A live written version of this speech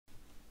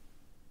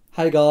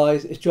Hey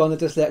guys, it's John the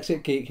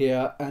Dyslexic Geek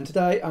here, and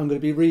today I'm going to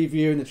be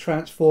reviewing the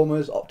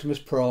Transformers Optimus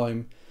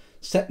Prime,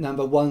 set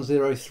number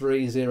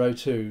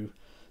 10302.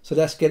 So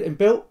let's get him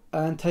built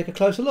and take a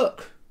closer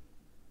look.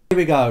 Here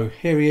we go,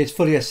 here he is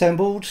fully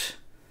assembled.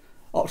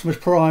 Optimus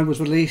Prime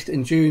was released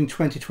in June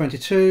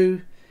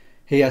 2022.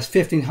 He has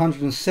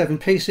 1,507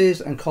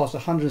 pieces and costs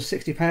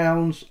 £160,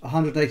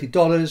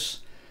 $180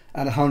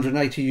 and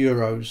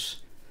 €180.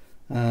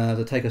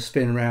 To take a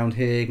spin around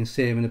here, you can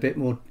see him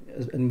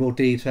in more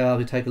detail.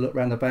 You take a look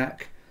around the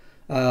back.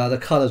 The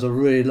colours are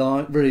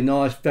really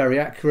nice, very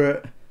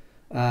accurate,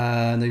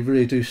 and they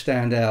really do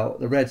stand out.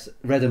 The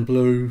red and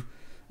blue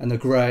and the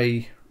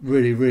grey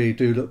really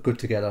do look good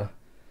together.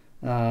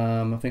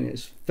 I think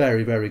it's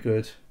very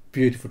good,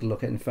 beautiful to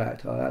look at. In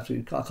fact, I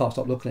can't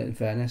stop looking at it, in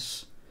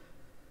fairness.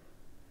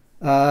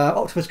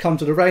 Optimus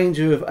comes with a range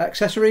of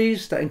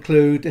accessories that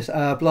include this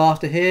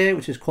blaster here,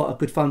 which is quite a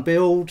good fun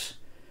build.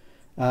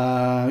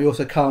 He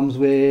also comes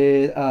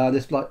with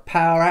this like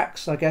power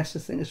axe, I guess I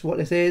think is what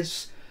this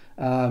is.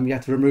 You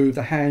have to remove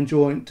the hand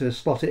joint to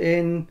slot it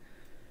in,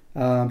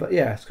 but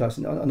yeah, it's got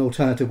an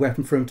alternative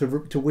weapon for him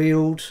to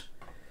wield.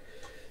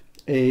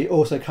 He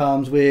also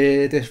comes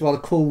with this rather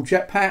cool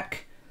jetpack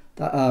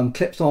that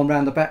clips on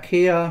around the back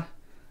here.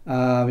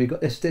 We've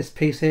got this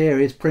piece here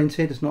is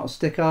printed, it's not a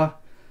sticker.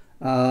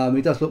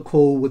 He does look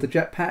cool with the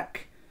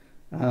jetpack,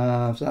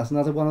 so that's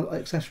another one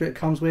accessory it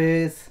comes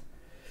with.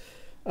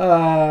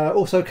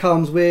 Also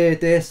comes with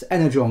this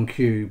Energon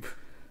cube.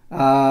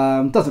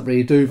 Doesn't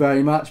really do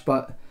very much,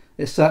 but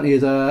it certainly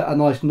is a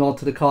nice nod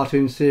to the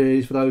cartoon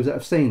series for those that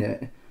have seen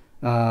it.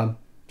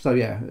 So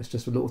yeah, it's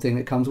just a little thing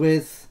that comes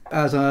with.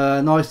 As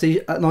a nice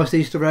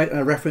Easter egg and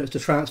a reference to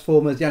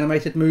Transformers the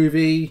animated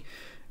movie,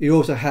 he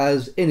also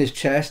has in his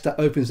chest that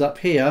opens up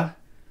here.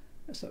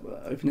 Let's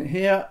open it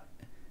here.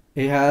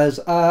 He has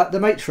the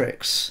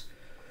Matrix,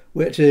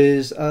 which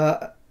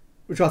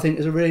I think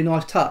is a really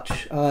nice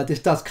touch. This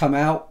does come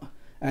out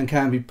and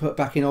can be put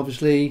back in,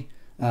 obviously.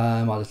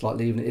 I just like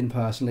leaving it in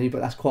personally,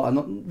 but that's quite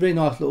a really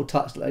nice little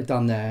touch that they've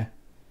done there.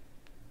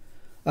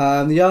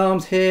 The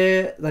arms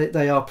here,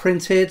 they are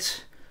printed.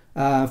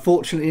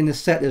 Fortunately in this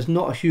set there's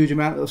not a huge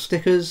amount of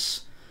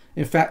stickers.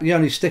 In fact, the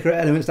only sticker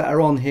elements that are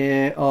on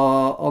here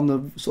are on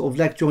the sort of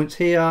leg joints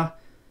here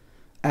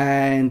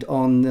and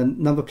on the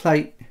number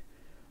plate.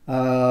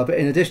 But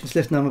in addition to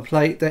this number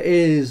plate, there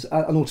is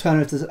an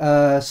alternative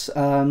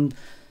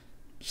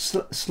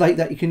slate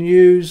that you can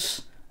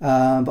use.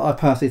 But I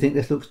personally think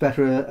this looks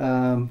better.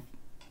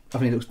 I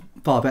think it looks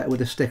far better with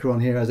the sticker on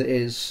here as it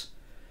is.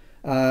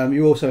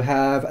 You also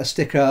have a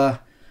sticker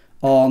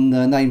on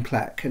the name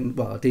plaque and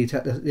well,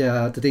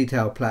 the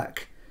detail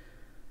plaque.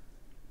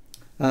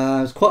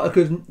 It's quite a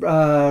good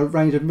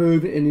range of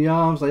movement in the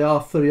arms. They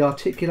are fully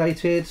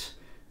articulated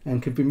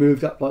and can be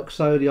moved up like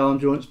so. The arm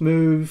joints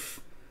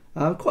move.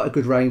 Quite a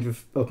good range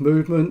of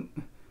movement,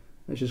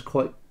 which is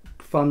quite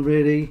fun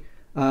really.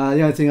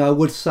 The only thing I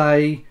would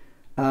say,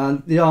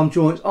 the arm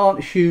joints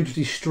aren't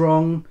hugely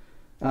strong,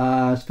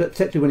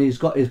 particularly when he's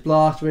got his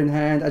blaster in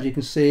hand. As you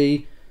can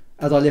see,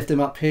 as I lift him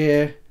up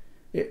here,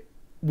 it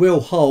will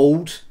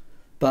hold,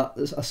 but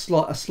a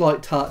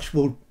slight touch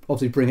will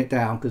obviously bring it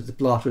down because the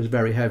blaster is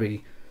very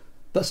heavy.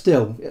 But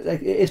still,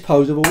 it is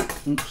posable.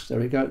 Oops, there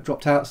we go,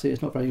 dropped out. See,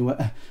 it's not very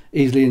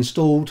easily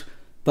installed.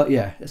 But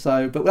yeah,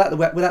 but without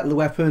the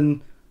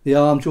weapon, the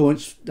arm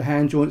joints, the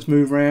hand joints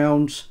move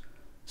around.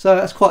 So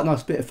that's quite a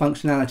nice bit of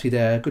functionality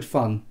there, good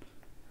fun.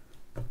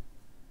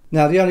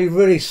 Now the only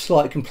really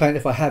slight complaint,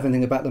 if I have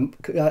anything about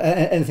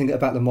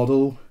the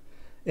model,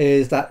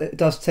 is that it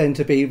does tend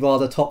to be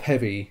rather top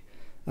heavy.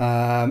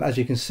 As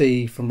you can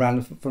see from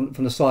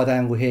the side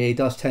angle here, he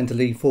does tend to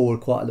lean forward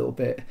quite a little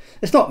bit.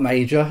 It's not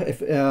major.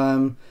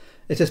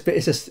 It's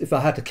just if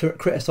I had to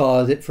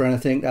criticise it for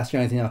anything, that's the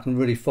only thing I can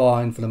really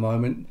find for the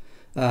moment.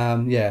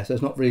 Yeah, so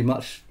there's not really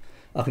much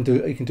you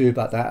can do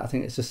about that. I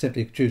think it's just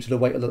simply due to the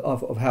weight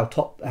of how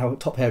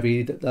top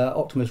heavy the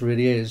Optimus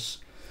really is.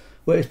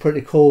 Well, it's pretty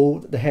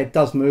cool. The head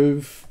does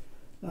move.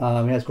 He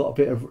has got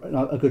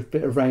a good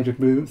bit of range of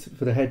movement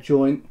for the head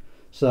joint,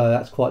 so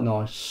that's quite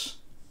nice.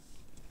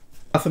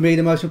 For me,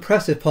 the most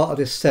impressive part of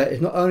this set is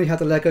not only how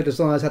the Lego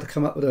designers had to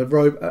come up with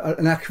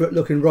an accurate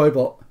looking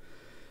robot,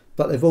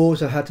 but they've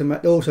also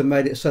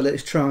made it so that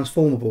it's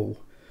transformable,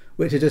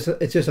 which is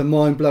just a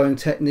mind-blowing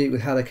technique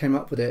with how they came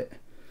up with it.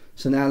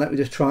 So now let me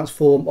just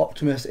transform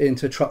Optimus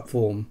into truck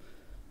form.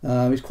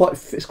 It's quite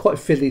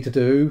fiddly to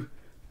do.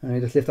 You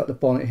just lift up the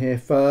bonnet here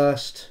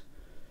first,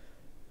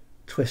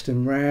 twist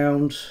him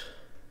round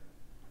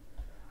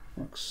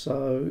like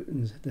so,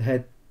 and the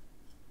head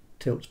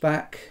tilts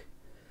back,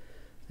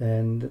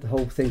 then the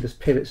whole thing just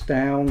pivots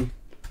down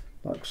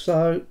like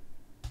so,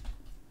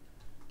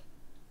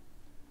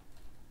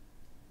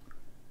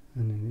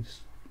 and then you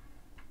just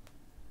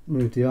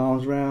move the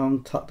arms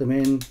around, tuck them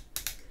in.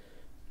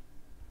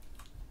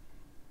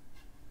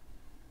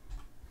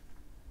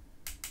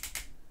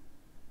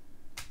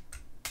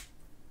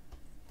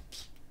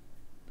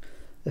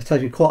 It's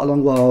taken quite a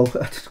long while,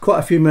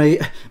 quite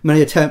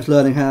many attempts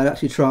learning how to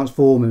actually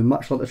transform him,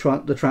 much like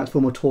the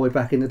Transformer toy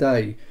back in the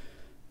day.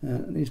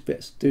 These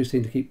bits do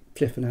seem to keep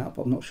flipping out,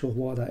 but I'm not sure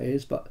why that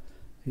is, but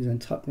he's then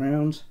tucked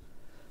round.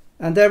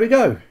 And there we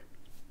go.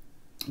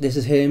 This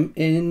is him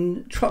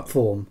in truck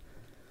form.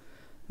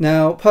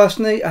 Now,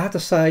 personally, I have to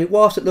say,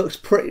 whilst it looks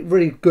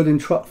really good in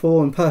truck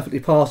form and perfectly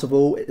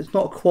passable, it's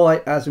not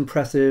quite as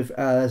impressive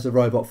as the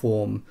robot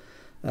form.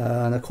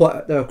 There are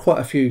quite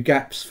a few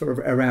gaps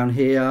around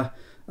here,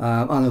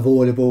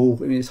 unavoidable.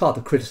 I mean, it's hard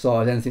to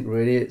criticise anything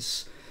really.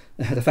 It's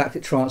the fact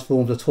it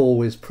transforms at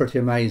all is pretty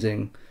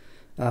amazing.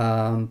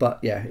 But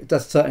yeah, it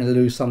does certainly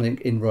lose something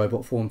in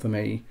robot form for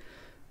me.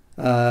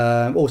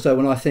 Also,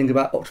 when I think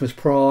about Optimus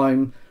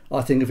Prime,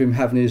 I think of him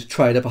having his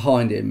trailer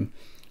behind him,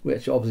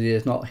 which obviously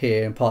is not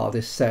here and part of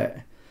this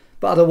set.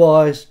 But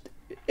otherwise,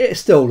 it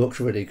still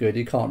looks really good.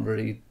 You can't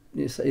really,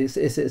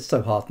 it's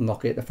so hard to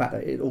knock it. The fact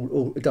that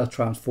it does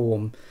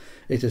transform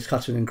is just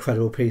such an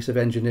incredible piece of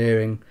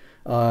engineering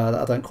that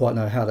I don't quite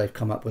know how they've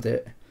come up with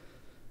it.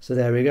 So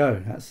there we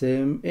go. That's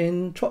him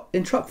in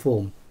truck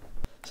form.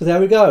 So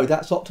there we go.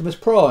 That's Optimus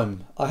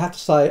Prime. I have to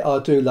say, I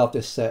do love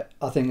this set.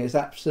 I think it's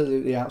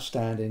absolutely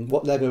outstanding.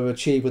 What LEGO have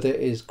achieved with it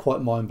is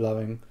quite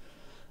mind-blowing.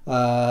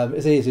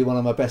 It's easily one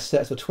of my best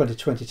sets of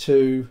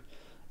 2022,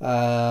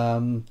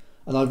 and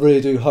I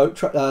really do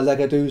hope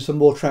LEGO do some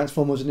more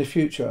Transformers in the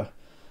future.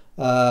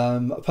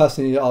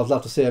 Personally, I'd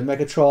love to see a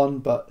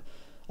Megatron, but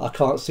I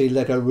can't see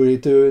LEGO really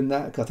doing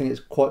that, because I think it's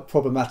quite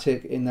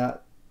problematic in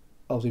that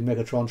obviously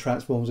Megatron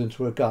transforms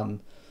into a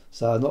gun,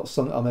 so not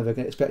something I'm ever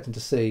expecting to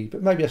see.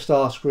 But maybe a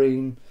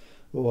Starscream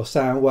or a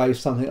Soundwave,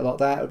 something like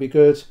that would be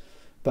good.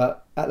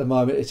 But at the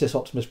moment, it's just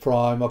Optimus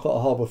Prime. I've got a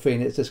horrible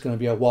feeling it's just going to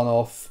be a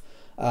one-off.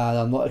 And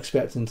I'm not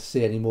expecting to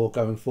see any more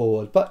going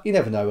forward. But you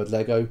never know with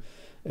LEGO.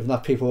 If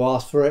enough people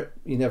ask for it,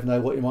 you never know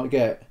what you might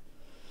get.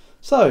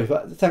 So,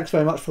 thanks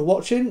very much for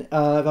watching. If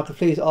I could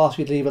please ask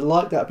you to leave a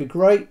like, that would be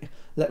great.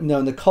 Let me know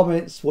in the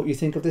comments what you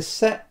think of this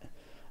set.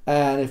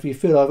 And if you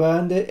feel I've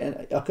earned it,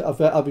 and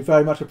I'll be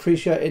very much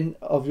appreciating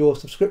of your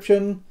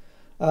subscription.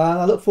 And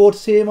I look forward to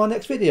seeing you in my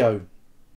next video.